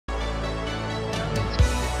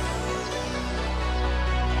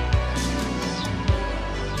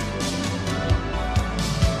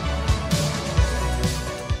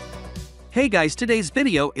Hey guys, today's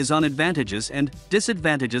video is on advantages and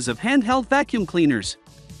disadvantages of handheld vacuum cleaners.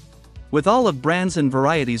 With all of brands and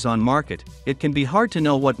varieties on market, it can be hard to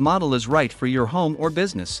know what model is right for your home or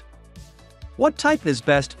business. What type is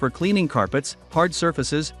best for cleaning carpets, hard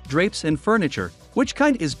surfaces, drapes and furniture? Which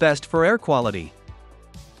kind is best for air quality?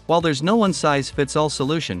 While there's no one-size-fits-all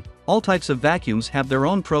solution, all types of vacuums have their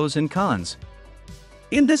own pros and cons.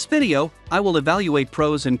 In this video, I will evaluate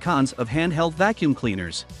pros and cons of handheld vacuum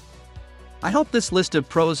cleaners. I hope this list of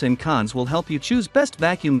pros and cons will help you choose best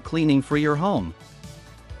vacuum cleaning for your home.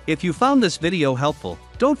 If you found this video helpful,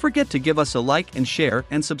 don't forget to give us a like and share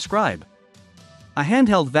and subscribe. A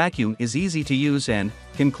handheld vacuum is easy to use and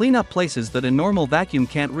can clean up places that a normal vacuum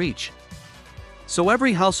can't reach. So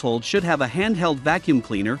every household should have a handheld vacuum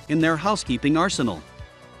cleaner in their housekeeping arsenal.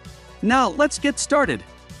 Now let's get started.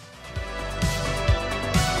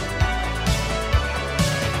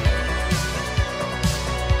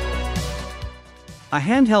 A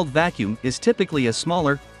handheld vacuum is typically a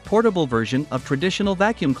smaller, portable version of traditional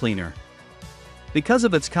vacuum cleaner. Because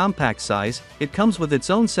of its compact size, it comes with its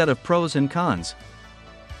own set of pros and cons.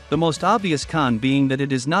 The most obvious con being that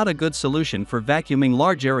it is not a good solution for vacuuming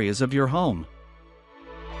large areas of your home.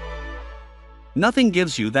 Nothing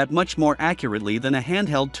gives you that much more accurately than a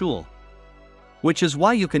handheld tool. Which is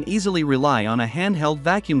why you can easily rely on a handheld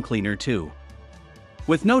vacuum cleaner too.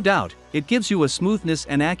 With no doubt, it gives you a smoothness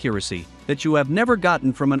and accuracy that you have never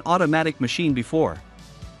gotten from an automatic machine before.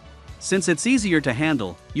 Since it's easier to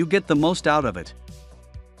handle, you get the most out of it.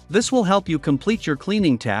 This will help you complete your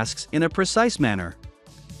cleaning tasks in a precise manner.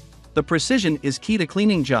 The precision is key to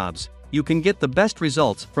cleaning jobs. You can get the best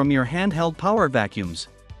results from your handheld power vacuums.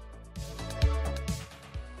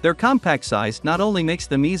 Their compact size not only makes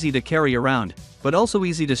them easy to carry around, but also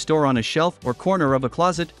easy to store on a shelf or corner of a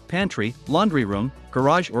closet, pantry, laundry room,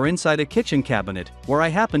 garage or inside a kitchen cabinet, where I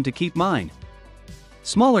happen to keep mine.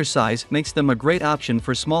 Smaller size makes them a great option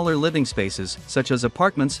for smaller living spaces, such as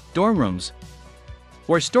apartments, dorm rooms,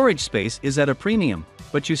 where storage space is at a premium,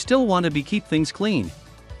 but you still want to keep things clean.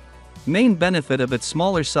 Main benefit of its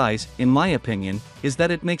smaller size, in my opinion, is that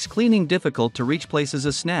it makes cleaning difficult to reach places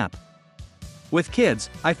a snap. With kids,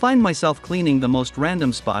 I find myself cleaning the most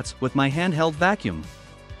random spots with my handheld vacuum.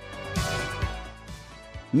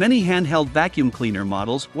 Many handheld vacuum cleaner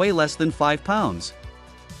models weigh less than 5 pounds.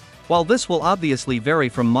 While this will obviously vary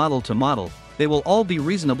from model to model, they will all be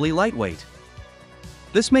reasonably lightweight.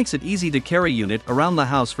 This makes it easy to carry unit around the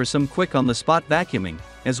house for some quick on-the-spot vacuuming,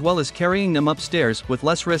 as well as carrying them upstairs with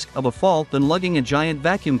less risk of a fall than lugging a giant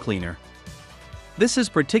vacuum cleaner. This is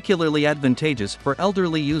particularly advantageous for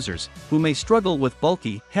elderly users, who may struggle with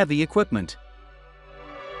bulky, heavy equipment.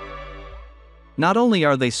 Not only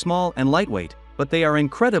are they small and lightweight, but they are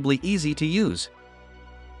incredibly easy to use.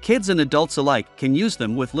 Kids and adults alike can use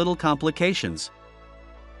them with little complications.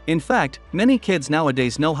 In fact, many kids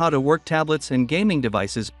nowadays know how to work tablets and gaming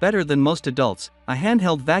devices better than most adults. A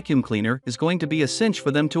handheld vacuum cleaner is going to be a cinch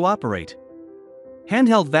for them to operate.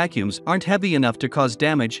 Handheld vacuums aren't heavy enough to cause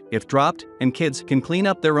damage if dropped, and kids can clean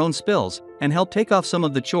up their own spills and help take off some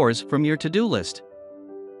of the chores from your to-do list.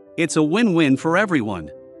 It's a win-win for everyone.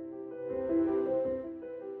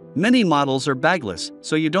 Many models are bagless,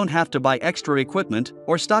 so you don't have to buy extra equipment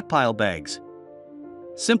or stockpile bags.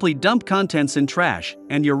 Simply dump contents in trash,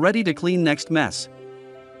 and you're ready to clean next mess.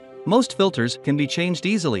 Most filters can be changed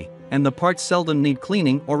easily, and the parts seldom need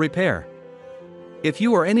cleaning or repair. If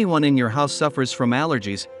you or anyone in your house suffers from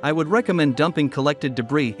allergies, I would recommend dumping collected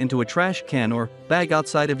debris into a trash can or bag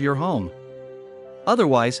outside of your home.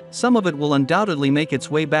 Otherwise, some of it will undoubtedly make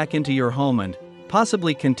its way back into your home and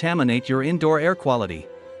possibly contaminate your indoor air quality.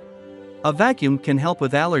 A vacuum can help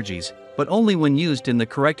with allergies, but only when used in the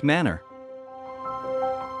correct manner.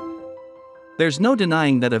 There's no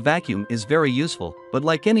denying that a vacuum is very useful, but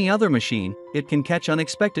like any other machine, it can catch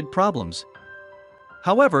unexpected problems.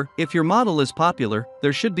 However, if your model is popular,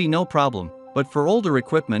 there should be no problem, but for older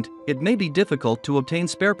equipment, it may be difficult to obtain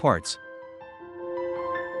spare parts.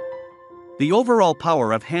 The overall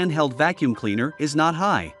power of handheld vacuum cleaner is not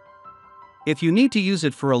high. If you need to use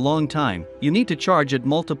it for a long time, you need to charge it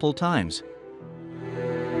multiple times.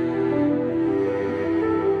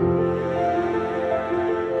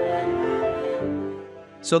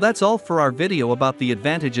 So that's all for our video about the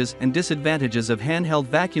advantages and disadvantages of handheld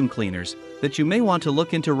vacuum cleaners that you may want to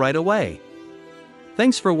look into right away.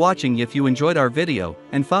 Thanks for watching. If you enjoyed our video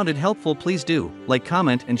and found it helpful, please do like,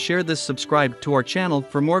 comment and share this. Subscribe to our channel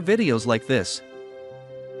for more videos like this.